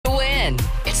win.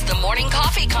 It's the Morning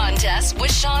Coffee Contest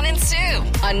with Shawn and Sue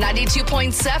on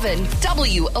 92.7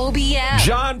 WOBM.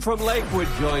 John from Lakewood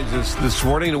joins us this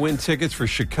morning to win tickets for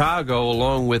Chicago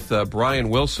along with Brian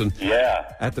Wilson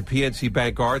at the PNC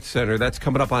Bank Arts Center. That's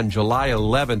coming up on July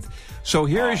 11th. So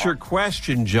here is your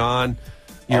question, John.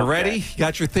 You ready? You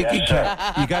got your thinking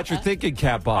cap. You got your thinking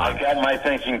cap on. I've got my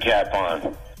thinking cap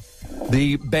on.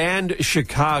 The band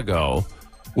Chicago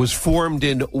was formed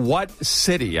in what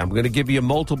city? I'm going to give you a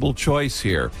multiple choice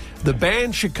here. The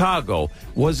band Chicago,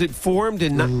 was it formed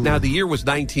in... Now, the year was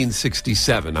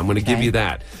 1967. I'm going to give you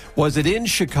that. Was it in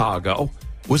Chicago?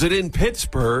 Was it in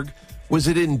Pittsburgh? Was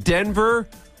it in Denver?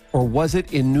 Or was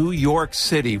it in New York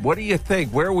City? What do you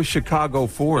think? Where was Chicago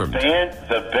formed?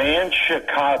 The band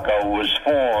Chicago was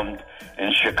formed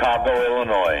in Chicago,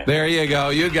 Illinois. There you go.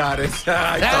 You got it.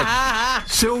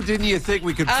 Sue, didn't you think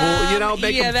we could make them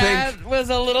think? That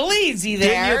was a little easy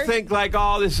there. Didn't you think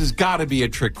this has got to be a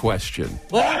trick question?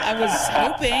 Well, I was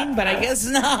hoping, but I guess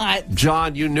not.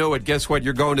 John, you knew it. Guess what?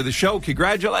 You're going to the show.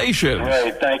 Congratulations.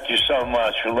 Great. Thank you so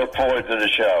much. We look forward to the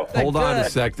show. Hold on a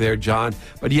sec there, John.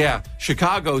 But yeah,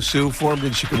 Chicago, Sue, formed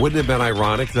in Chicago. Wouldn't it have been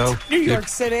ironic, though? New York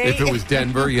City. If it was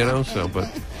Denver,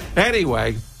 but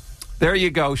anyway... There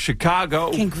you go,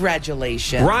 Chicago.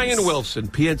 Congratulations. Brian Wilson,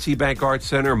 PNC Bank Arts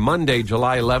Center, Monday,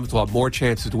 July 11th. We'll have more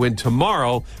chances to win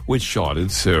tomorrow with Shawn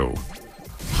and Sue.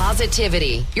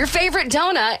 Positivity, your favorite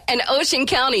donut, and Ocean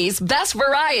County's best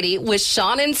variety with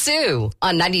Shawn and Sue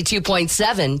on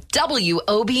 92.7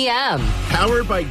 WOBM. Powered by